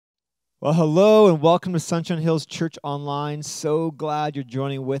Well, hello and welcome to Sunshine Hills Church Online. So glad you're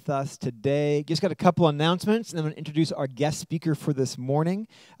joining with us today. Just got a couple announcements, and I'm going to introduce our guest speaker for this morning.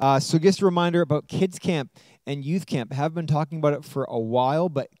 So just a reminder about Kids Camp and Youth Camp. I have been talking about it for a while,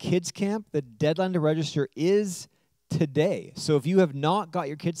 but Kids Camp, the deadline to register is today. So if you have not got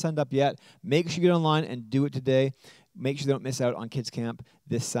your kids signed up yet, make sure you get online and do it today. Make sure you don't miss out on Kids Camp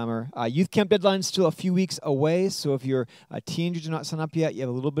this summer. Youth Camp deadline is still a few weeks away, so if you're a teenager and not signed up yet, you have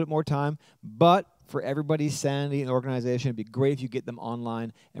a little bit more time. But for everybody's sanity and organization, it'd be great if you get them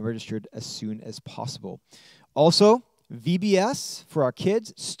online and registered as soon as possible. Also, VBS for our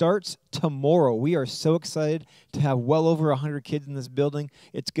kids starts tomorrow. We are so excited to have well over 100 kids in this building.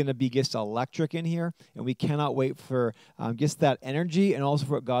 It's going to be just electric in here, and we cannot wait for just that energy and also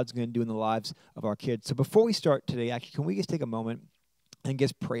for what God's going to do in the lives of our kids. So before we start today, actually, can we just take a moment and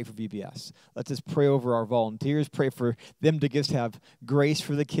just pray for VBS? Let's just pray over our volunteers, pray for them to just have grace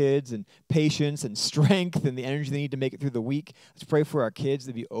for the kids and patience and strength and the energy they need to make it through the week. Let's pray for our kids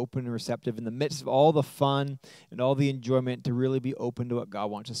to be open and receptive in the midst of all the fun and all the enjoyment, to really be open to what God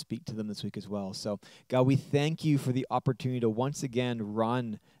wants to speak to them this week as well. So, God, we thank you for the opportunity to once again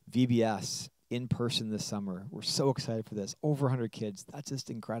run VBS in person this summer. We're so excited for this. Over 100 kids. That's just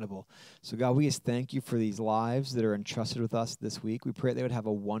incredible. So God, we just thank you for these lives that are entrusted with us this week. We pray that they would have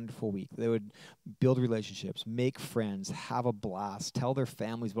a wonderful week. They would build relationships, make friends, have a blast, tell their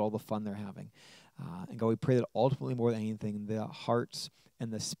families about all the fun they're having. And God, we pray that ultimately, more than anything, the hearts and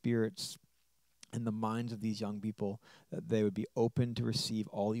the spirits and the minds of these young people, that they would be open to receive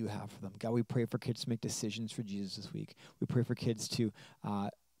all you have for them. God, we pray for kids to make decisions for Jesus this week. We pray for kids to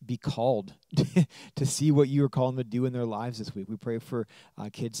be called to see what you are calling them to do in their lives this week. We pray for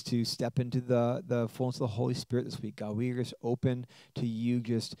kids to step into the fullness of the Holy Spirit this week. God, we are just open to you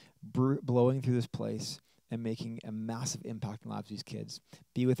just blowing through this place and making a massive impact on the lives of these kids.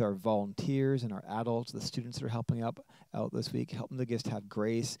 Be with our volunteers and our adults, the students that are helping out this week. Help them to just have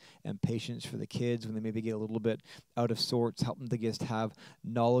grace and patience for the kids when they maybe get a little bit out of sorts. Help them to just have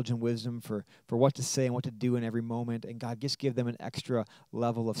knowledge and wisdom for what to say and what to do in every moment. And God, just give them an extra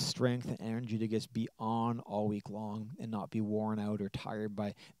level of strength and energy to just be on all week long and not be worn out or tired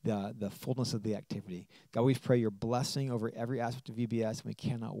by the fullness of the activity. God, we pray your blessing over every aspect of VBS, and we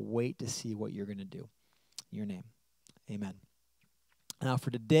cannot wait to see what you're going to do. In your name, amen. Now for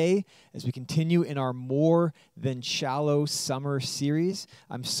today, as we continue in our More Than Shallow summer series,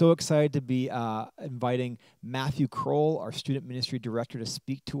 I'm so excited to be inviting Matthew Crowell, our student ministry director, to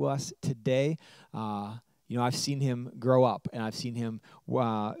speak to us today. I've seen him grow up, and I've seen him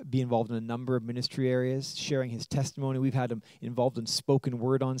be involved in a number of ministry areas, sharing his testimony. We've had him involved in spoken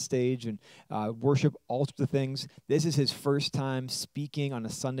word on stage and worship, all sorts of things. This is his first time speaking on a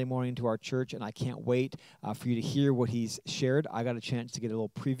Sunday morning to our church, and I can't wait for you to hear what he's shared. I got a chance to get a little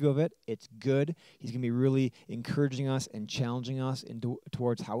preview of it. It's good. He's going to be really encouraging us and challenging us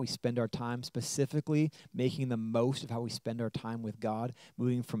towards how we spend our time, specifically making the most of how we spend our time with God,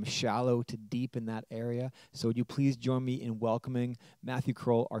 moving from shallow to deep in that area. So would you please join me in welcoming Matthew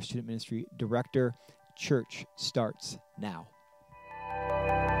Crowell, our student ministry director. Church starts now.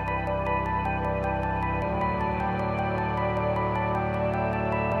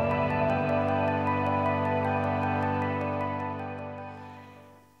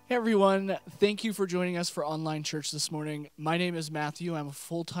 Hey everyone, thank you for joining us for online church this morning. My name is Matthew. I'm a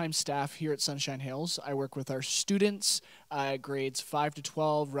full-time staff here at Sunshine Hills. I work with our students, grades 5 to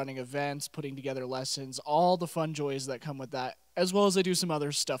 12, running events, putting together lessons, all the fun joys that come with that, as well as I do some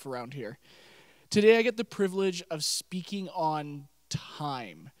other stuff around here. Today I get the privilege of speaking on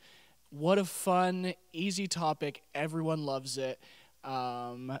time. What a fun, easy topic. Everyone loves it.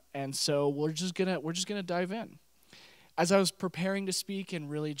 And so we're just gonna dive in. As I was preparing to speak and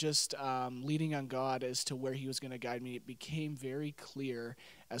really just leaning on God as to where he was going to guide me, it became very clear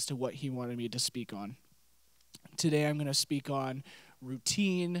as to what he wanted me to speak on. Today I'm going to speak on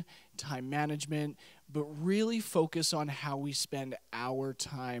routine, time management, but really focus on how we spend our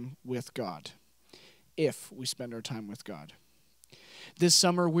time with God, if we spend our time with God. This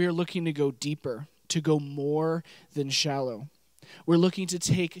summer we're looking to go deeper, to go more than shallow. We're looking to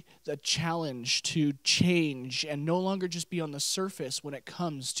take the challenge to change and no longer just be on the surface when it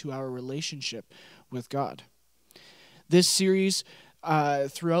comes to our relationship with God. This series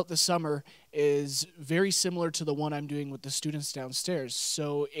throughout the summer is very similar to the one I'm doing with the students downstairs.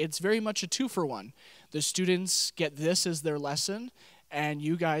 So it's very much a 2-for-1. The students get this as their lesson, and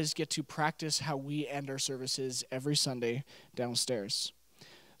you guys get to practice how we end our services every Sunday downstairs.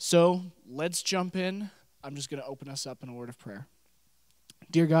 So let's jump in. I'm just going to open us up in a word of prayer.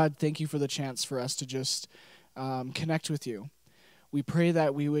 Dear God, thank you for the chance for us to just connect with you. We pray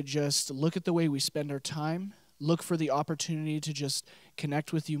that we would just look at the way we spend our time, look for the opportunity to just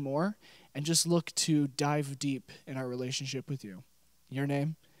connect with you more, and just look to dive deep in our relationship with you. In your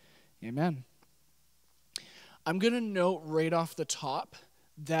name, amen. I'm going to note right off the top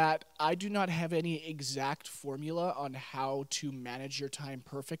that I do not have any exact formula on how to manage your time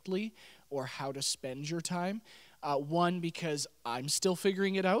perfectly or how to spend your time. One, because I'm still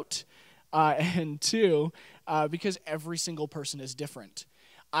figuring it out, and two, because every single person is different.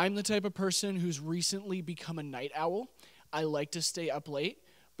 I'm the type of person who's recently become a night owl. I like to stay up late,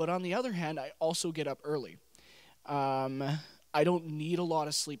 but on the other hand, I also get up early. I don't need a lot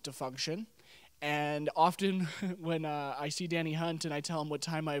of sleep to function. And often when I see Danny Hunt and I tell him what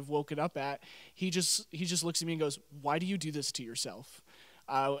time I've woken up at, he just looks at me and goes, "Why do you do this to yourself?"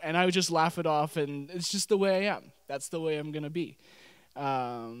 And I would just laugh it off, and it's just the way I am. That's the way I'm going to be.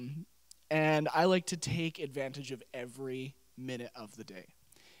 And I like to take advantage of every minute of the day.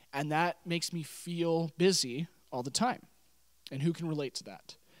 And that makes me feel busy all the time. And who can relate to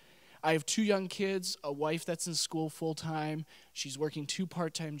that? I have 2 young kids, a wife that's in school full-time. She's working 2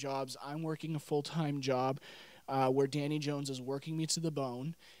 part-time jobs. I'm working a full-time job where Danny Jones is working me to the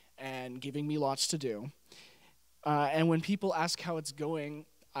bone and giving me lots to do. And when people ask how it's going,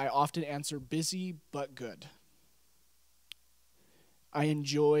 I often answer busy but good. I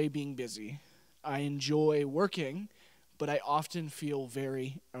enjoy being busy. I enjoy working, but I often feel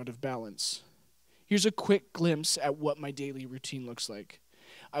very out of balance. Here's a quick glimpse at what my daily routine looks like.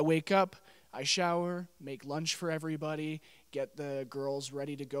 I wake up, I shower, make lunch for everybody, get the girls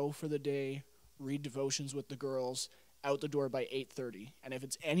ready to go for the day, read devotions with the girls, out the door by 8:30. And if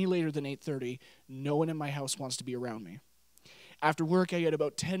it's any later than 8:30, no one in my house wants to be around me. After work, I get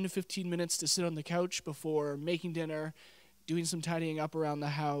about 10 to 15 minutes to sit on the couch before making dinner, doing some tidying up around the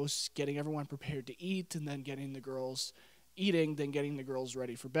house, getting everyone prepared to eat, and then getting the girls eating, then getting the girls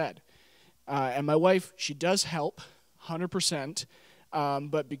ready for bed. And my wife, she does help, 100%.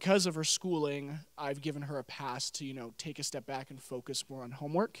 But because of her schooling, I've given her a pass to, take a step back and focus more on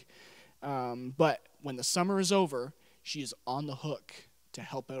homework. But when the summer is over, she is on the hook to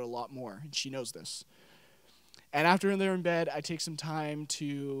help out a lot more, and she knows this. And after they're in bed, I take some time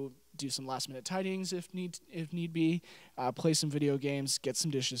to do some last-minute tidings if need be, play some video games, get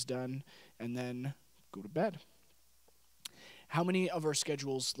some dishes done, and then go to bed. How many of our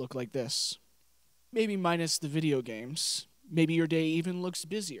schedules look like this? Maybe minus the video games. Maybe your day even looks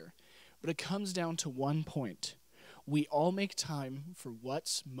busier, but it comes down to one point. We all make time for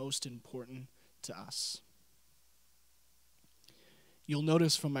what's most important to us. You'll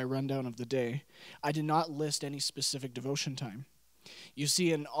notice from my rundown of the day, I did not list any specific devotion time. You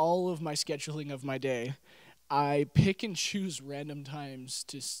see, in all of my scheduling of my day, I pick and choose random times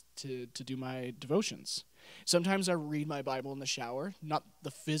to do my devotions. Sometimes I read my Bible in the shower, not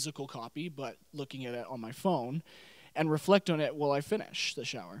the physical copy, but looking at it on my phone, and reflect on it while I finish the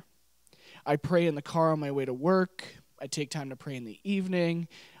shower. I pray in the car on my way to work. I take time to pray in the evening.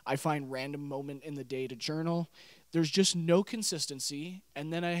 I find random moment in the day to journal. There's just no consistency,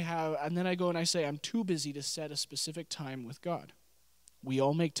 and then I go and I say I'm too busy to set a specific time with God. We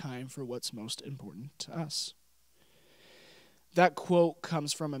all make time for what's most important to us. That quote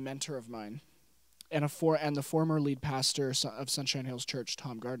comes from a mentor of mine and the former lead pastor of Sunshine Hills Church,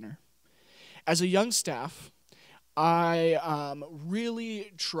 Tom Gardner. As a young staff, I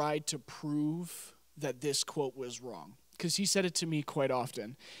really tried to prove that this quote was wrong, because he said it to me quite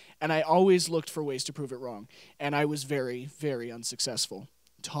often, and I always looked for ways to prove it wrong, and I was very, very unsuccessful.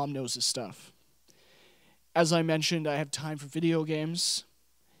 Tom knows his stuff. As I mentioned, I have time for video games,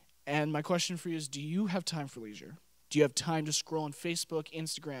 and my question for you is, do you have time for leisure? Do you have time to scroll on Facebook,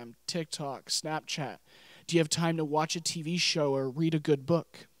 Instagram, TikTok, Snapchat? Do you have time to watch a TV show or read a good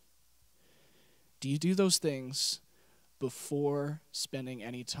book? Do you do those things before spending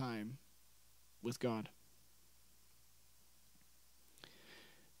any time with God?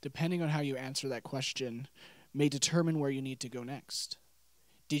 Depending on how you answer that question may determine where you need to go next.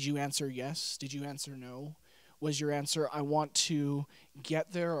 Did you answer yes? Did you answer no? Was your answer, I want to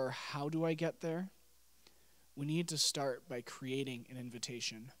get there, or how do I get there? We need to start by creating an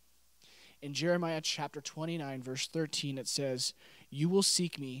invitation. In Jeremiah chapter 29, verse 13, it says, "You will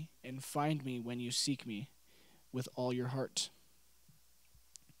seek me and find me when you seek me with all your heart."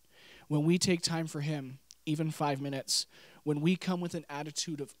 When we take time for him, even 5 minutes, when we come with an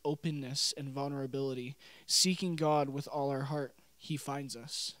attitude of openness and vulnerability, seeking God with all our heart, he finds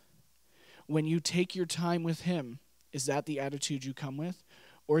us. When you take your time with him, is that the attitude you come with?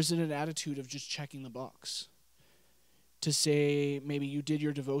 Or is it an attitude of just checking the box? To say maybe you did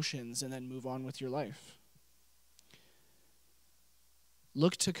your devotions and then move on with your life.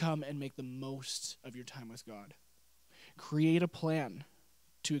 Look to come and make the most of your time with God. Create a plan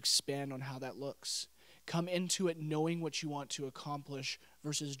to expand on how that looks. Come into it knowing what you want to accomplish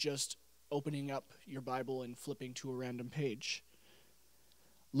versus just opening up your Bible and flipping to a random page.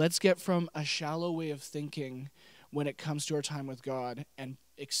 Let's get from a shallow way of thinking when it comes to our time with God and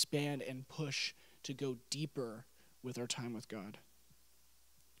expand and push to go deeper with our time with God.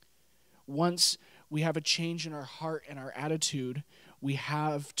 Once we have a change in our heart and our attitude, we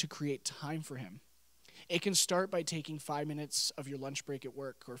have to create time for him. It can start by taking 5 minutes of your lunch break at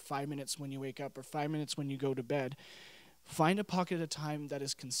work, or 5 minutes when you wake up, or 5 minutes when you go to bed. Find a pocket of time that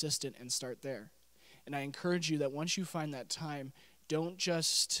is consistent and start there. And I encourage you that once you find that time, don't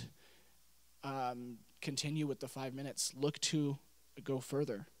just continue with the 5 minutes. Look to go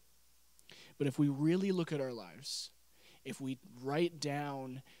further. But if we really look at our lives, if we write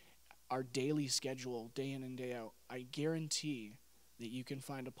down our daily schedule day in and day out, I guarantee that you can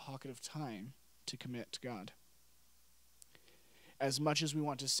find a pocket of time to commit to God. As much as we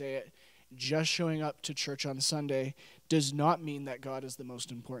want to say it, just showing up to church on Sunday does not mean that God is the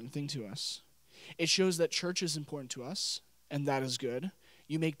most important thing to us. It shows that church is important to us, and that is good.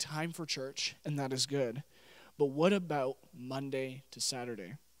 You make time for church, and that is good. But what about Monday to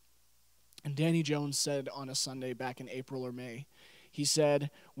Saturday? And Danny Jones said on a Sunday back in April or May, he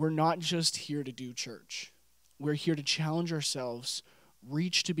said, we're not just here to do church. We're here to challenge ourselves,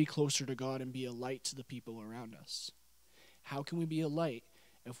 reach to be closer to God, and be a light to the people around us. How can we be a light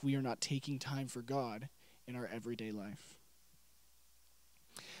if we are not taking time for God in our everyday life?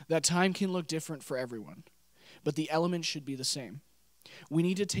 That time can look different for everyone, but the elements should be the same. We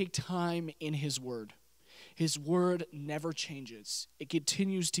need to take time in his word. His word never changes. It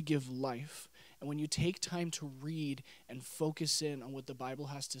continues to give life. And when you take time to read and focus in on what the Bible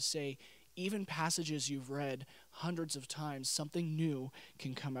has to say, even passages you've read hundreds of times, something new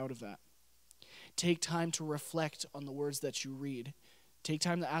can come out of that. Take time to reflect on the words that you read. Take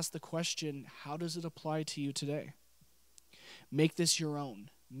time to ask the question, how does it apply to you today? Make this your own.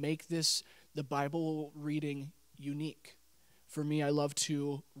 Make this the Bible reading unique. For me, I love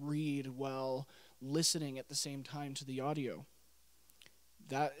to read while listening at the same time to the audio.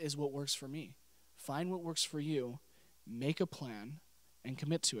 That is what works for me. Find what works for you, make a plan, and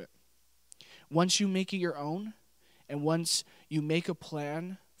commit to it. Once you make it your own, and once you make a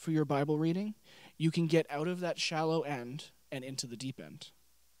plan for your Bible reading, you can get out of that shallow end and into the deep end.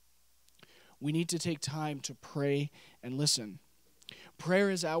 We need to take time to pray and listen. Prayer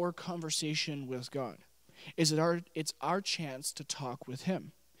is our conversation with God. It's our chance to talk with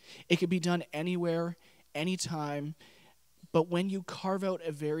him. It can be done anywhere, anytime, but when you carve out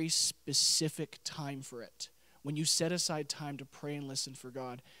a very specific time for it, when you set aside time to pray and listen for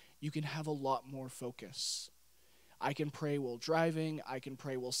God, you can have a lot more focus. I can pray while driving, I can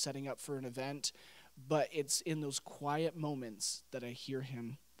pray while setting up for an event, but it's in those quiet moments that I hear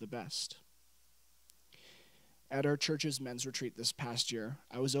him the best. At our church's men's retreat this past year,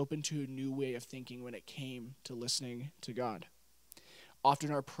 I was open to a new way of thinking when it came to listening to God.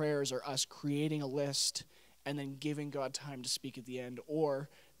 Often our prayers are us creating a list and then giving God time to speak at the end, or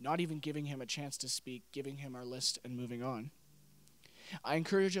not even giving him a chance to speak, giving him our list and moving on. I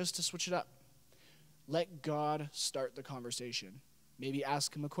encourage us to switch it up. Let God start the conversation. Maybe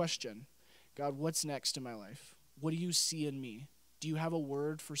ask him a question. God, what's next in my life? What do you see in me? Do you have a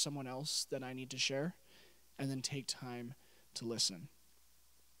word for someone else that I need to share? And then take time to listen.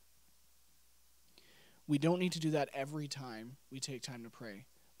 We don't need to do that every time we take time to pray,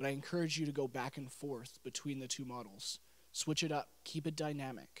 but I encourage you to go back and forth between the two models. Switch it up. Keep it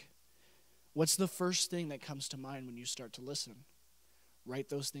dynamic. What's the first thing that comes to mind when you start to listen? Write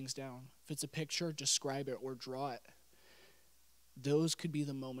those things down. If it's a picture, describe it or draw it. Those could be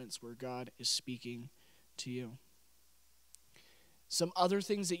the moments where God is speaking to you. Some other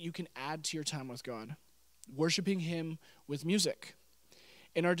things that you can add to your time with God. Worshiping him with music.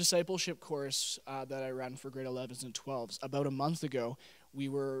 In our discipleship course that I ran for grade 11s and 12s, about a month ago, we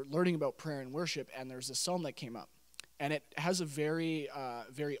were learning about prayer and worship, and there's a psalm that came up. And it has a very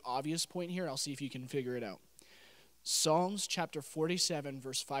obvious point here. I'll see if you can figure it out. Psalms chapter 47,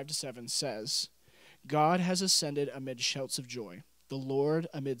 verse 5-7 says, God has ascended amid shouts of joy, the Lord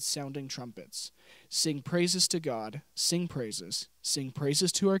amid sounding trumpets. Sing praises to God, sing praises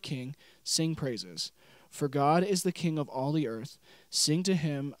to our King, sing praises. For God is the King of all the earth. Sing to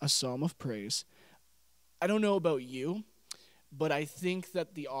him a psalm of praise. I don't know about you, but I think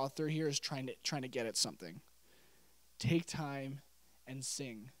that the author here is trying to get at something. Take time and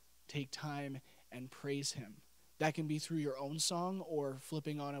sing. Take time and praise him. That can be through your own song or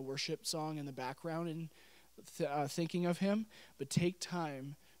flipping on a worship song in the background and thinking of him, but take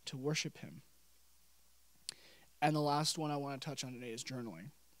time to worship him. And the last one I want to touch on today is journaling.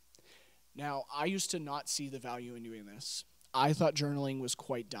 Now, I used to not see the value in doing this. I thought journaling was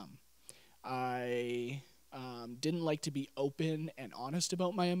quite dumb. I didn't like to be open and honest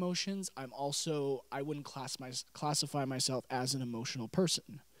about my emotions. I wouldn't classify myself as an emotional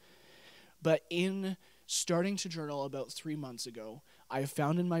person. But in starting to journal about 3 months ago, I have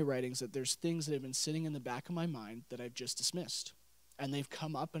found in my writings that there's things that have been sitting in the back of my mind that I've just dismissed. And they've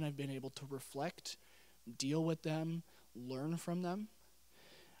come up and I've been able to reflect, deal with them, learn from them.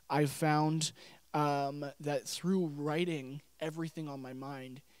 I've found that through writing everything on my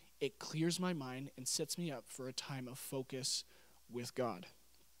mind, it clears my mind and sets me up for a time of focus with God.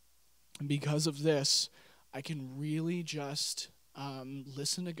 And because of this, I can really just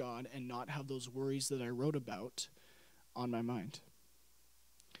listen to God and not have those worries that I wrote about on my mind.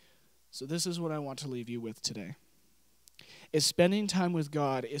 So this is what I want to leave you with today. If spending time with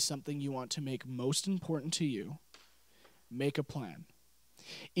God is something you want to make most important to you, make a plan.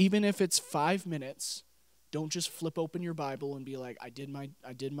 Even if it's 5 minutes, don't just flip open your Bible and be like, I did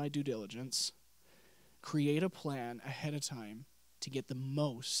my due diligence. Create a plan ahead of time to get the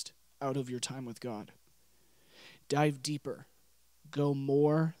most out of your time with God. Dive deeper. Go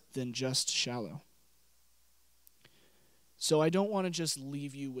more than just shallow. So I don't want to just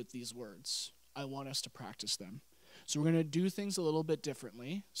leave you with these words. I want us to practice them. So we're going to do things a little bit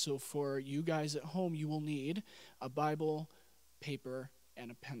differently. So for you guys at home, you will need a Bible, paper,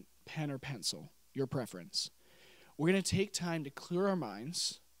 and a pen or pencil, your preference. We're going to take time to clear our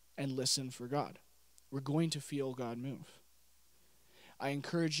minds and listen for God. We're going to feel God move. I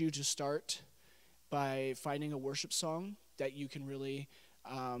encourage you to start by finding a worship song that you can really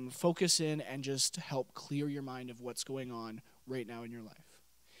focus in and just help clear your mind of what's going on right now in your life.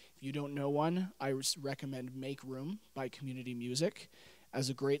 If you don't know one, I recommend Make Room by Community Music as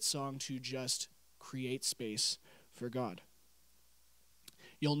a great song to just create space for God.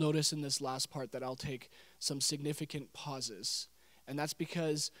 You'll notice in this last part that I'll take some significant pauses. And that's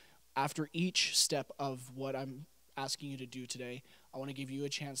because after each step of what I'm asking you to do today, I want to give you a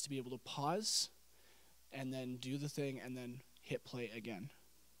chance to be able to pause and then do the thing and then hit play again.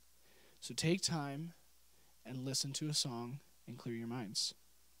 So take time and listen to a song and clear your minds.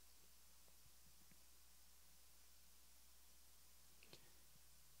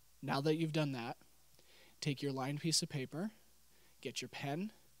 Now that you've done that, take your lined piece of paper, get your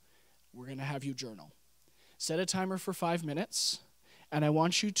pen. We're going to have you journal. Set a timer for 5 minutes, and I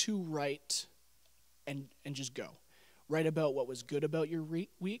want you to write and just go. Write about what was good about your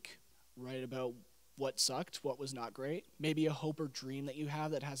week. Write about what sucked, what was not great. Maybe a hope or dream that you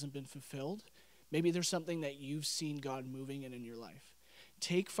have that hasn't been fulfilled. Maybe there's something that you've seen God moving in your life.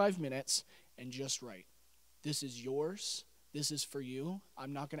 Take 5 minutes and just write. This is yours. This is for you.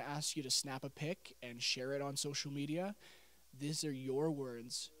 I'm not going to ask you to snap a pic and share it on social media. These are your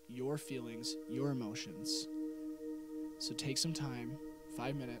words, your feelings, your emotions. So take some time,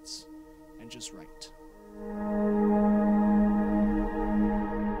 5 minutes, and just write.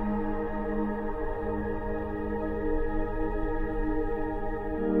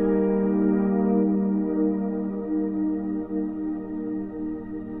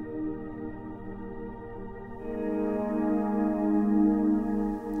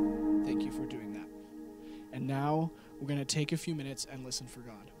 Thank you for doing that. And now we're going to take a few minutes and listen for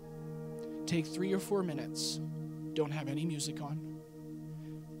God. Take 3 or 4 minutes. Don't have any music on.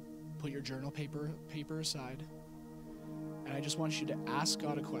 Put your journal paper aside. And I just want you to ask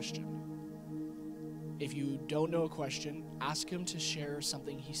God a question. If you don't know a question, ask him to share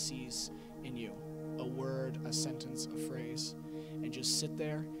something he sees in you. A word, a sentence, a phrase. And just sit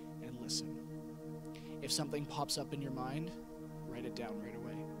there and listen. If something pops up in your mind, write it down right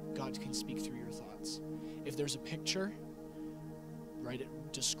away. God can speak through your thoughts. If there's a picture, write it,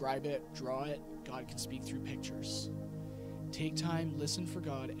 describe it, draw it. God can speak through pictures. Take time, listen for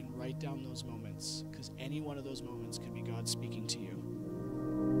God, and write down those moments, because any one of those moments could be God speaking to you.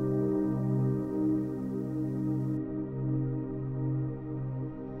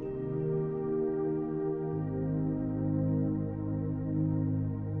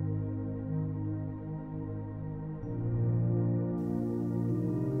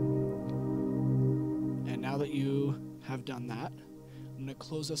 And now that you have done that, I'm going to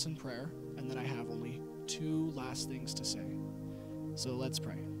close us in prayer, and then I have only 2 last things to say. So let's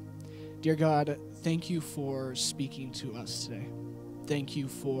pray. Dear God, thank you for speaking to us today. Thank you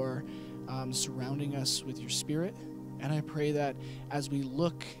for surrounding us with your Spirit. And I pray that as we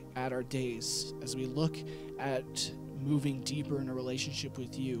look at our days, as we look at moving deeper in a relationship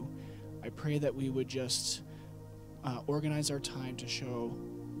with you, I pray that we would just organize our time to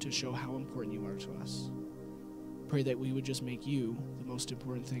show how important you are to us. Pray that we would just make you the most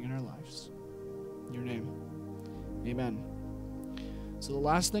important thing in our lives. In your name, amen. So the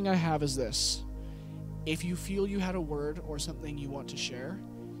last thing I have is this. If you feel you had a word or something you want to share,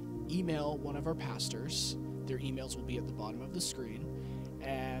 email one of our pastors. Their emails will be at the bottom of the screen.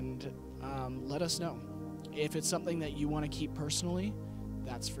 And let us know. If it's something that you want to keep personally,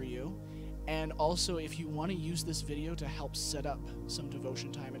 that's for you. And also, if you want to use this video to help set up some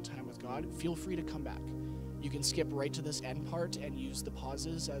devotion time and time with God, feel free to come back. You can skip right to this end part and use the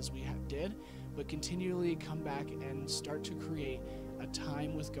pauses as we did, but continually come back and start to create a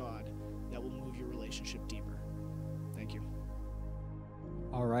time with God that will move your relationship deeper. Thank you.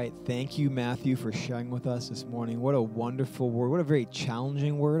 All right. Thank you, Matthew, for sharing with us this morning. What a wonderful word. What a very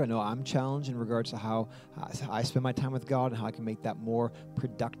challenging word. I know I'm challenged in regards to how I spend my time with God and how I can make that more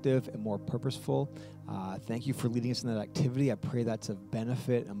productive and more purposeful. Thank you for leading us in that activity. I pray that's of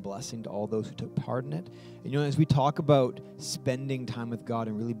benefit and blessing to all those who took part in it. And, as we talk about spending time with God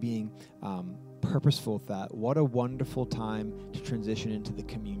and really being purposeful with that, what a wonderful time to transition into the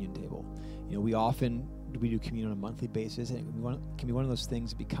communion table. We do communion on a monthly basis, and it can be one of those things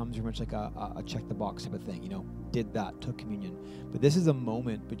that becomes very much like a check-the-box type of thing. Did that, took communion. But this is a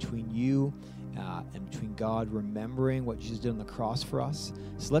moment between you and between God, remembering what Jesus did on the cross for us.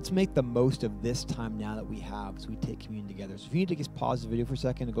 So let's make the most of this time now that we have as we take communion together. So if you need to just pause the video for a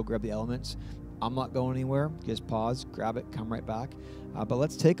second and go grab the elements, I'm not going anywhere. Just pause, grab it, come right back. But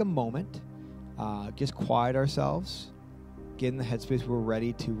let's take a moment, just quiet ourselves, get in the headspace where we're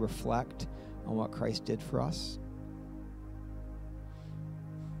ready to reflect on what Christ did for us.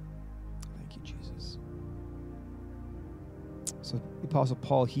 Thank you, Jesus. So the Apostle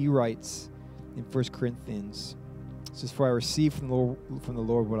Paul, he writes in 1 Corinthians, it says, "For I received from the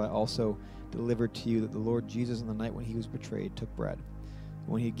Lord what I also delivered to you, that the Lord Jesus on the night when he was betrayed took bread.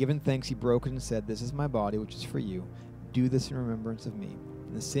 When he had given thanks, he broke it and said, 'This is my body, which is for you. Do this in remembrance of me.'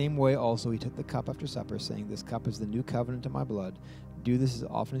 In the same way also he took the cup after supper, saying, 'This cup is the new covenant in my blood. Do this as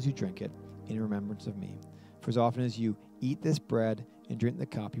often as you drink it in remembrance of me. For as often as you eat this bread and drink the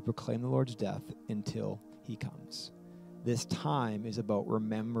cup, you proclaim the Lord's death until he comes.'" This time is about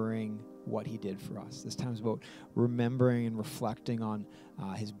remembering what he did for us. This time is about remembering and reflecting on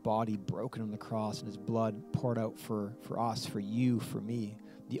his body broken on the cross and his blood poured out for us, for you, for me.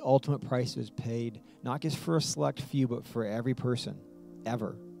 The ultimate price was paid, not just for a select few, but for every person,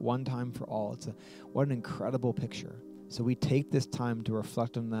 ever, one time for all. What an incredible picture. So we take this time to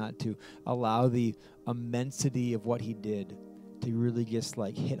reflect on that, to allow the immensity of what he did to really just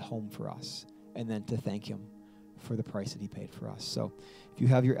hit home for us, and then to thank him for the price that he paid for us. So if you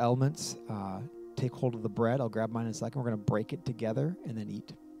have your elements, take hold of the bread. I'll grab mine in a second. We're going to break it together and then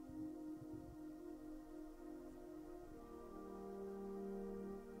eat.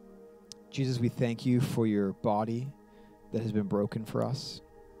 Jesus, we thank you for your body that has been broken for us.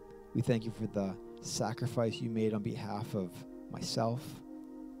 We thank you for the sacrifice you made on behalf of myself,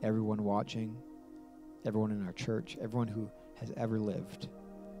 everyone watching, everyone in our church, everyone who has ever lived.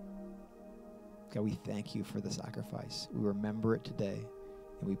 God, we thank you for the sacrifice. We remember it today,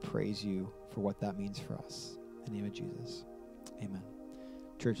 and we praise you for what that means for us. In the name of Jesus, amen.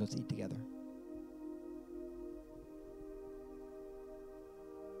 Church, let's eat together.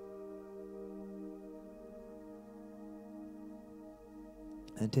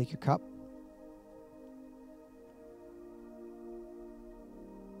 And take your cup.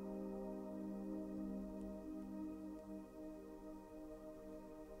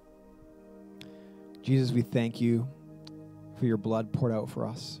 Jesus, we thank you for your blood poured out for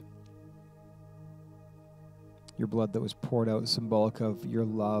us. Your blood that was poured out, symbolic of your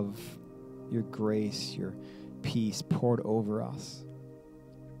love, your grace, your peace poured over us.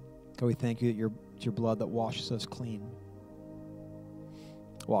 God, we thank you that your blood that washes us clean,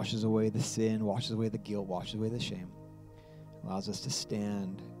 washes away the sin, washes away the guilt, washes away the shame, allows us to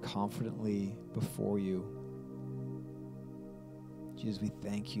stand confidently before you. Jesus, we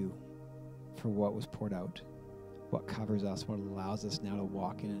thank you for what was poured out, what covers us, what allows us now to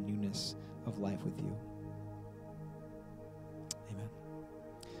walk in a newness of life with you. Amen.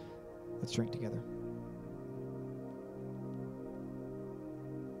 Let's drink together.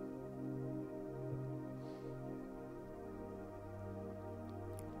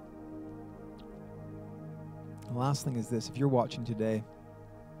 The last thing is this. If you're watching today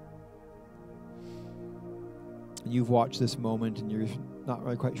and you've watched this moment and you're not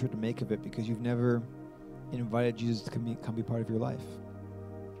really quite sure what to make of it because you've never invited Jesus to come be part of your life,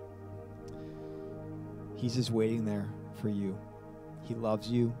 he's just waiting there for you. He loves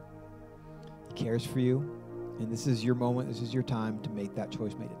you. He cares for you. And this is your moment, this is your time to make that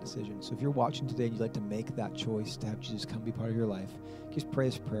choice, make that decision. So if you're watching today and you'd like to make that choice to have Jesus come be part of your life, just pray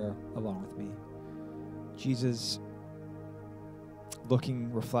this prayer along with me. Jesus,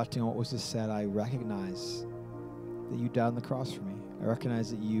 reflecting on what was just said, I recognize that you died on the cross for me. I recognize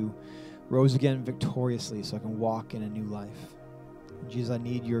that you rose again victoriously so I can walk in a new life. And Jesus, I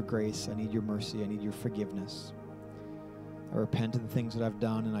need your grace, I need your mercy, I need your forgiveness. I repent of the things that I've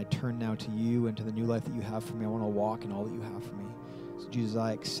done, and I turn now to you and to the new life that you have for me. I want to walk in all that you have for me. So Jesus,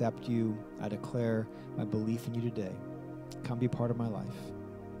 I accept you. I declare my belief in you today. Come be part of my life.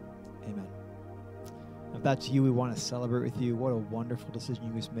 Amen. If that's you, we want to celebrate with you. What a wonderful decision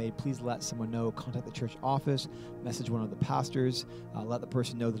you just made. Please let someone know. Contact the church office. Message one of the pastors. Let the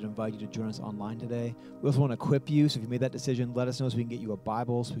person know that invited you to join us online today. We also want to equip you. So if you made that decision, let us know so we can get you a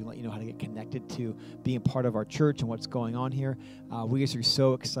Bible, so we can let you know how to get connected to being a part of our church and what's going on here. We just are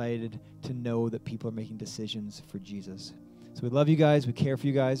so excited to know that people are making decisions for Jesus. So we love you guys. We care for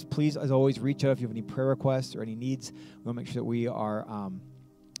you guys. Please, as always, reach out if you have any prayer requests or any needs. We want to make sure that we are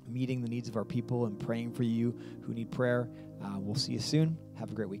meeting the needs of our people and praying for you who need prayer. We'll see you soon.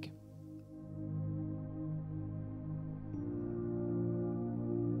 Have a great week.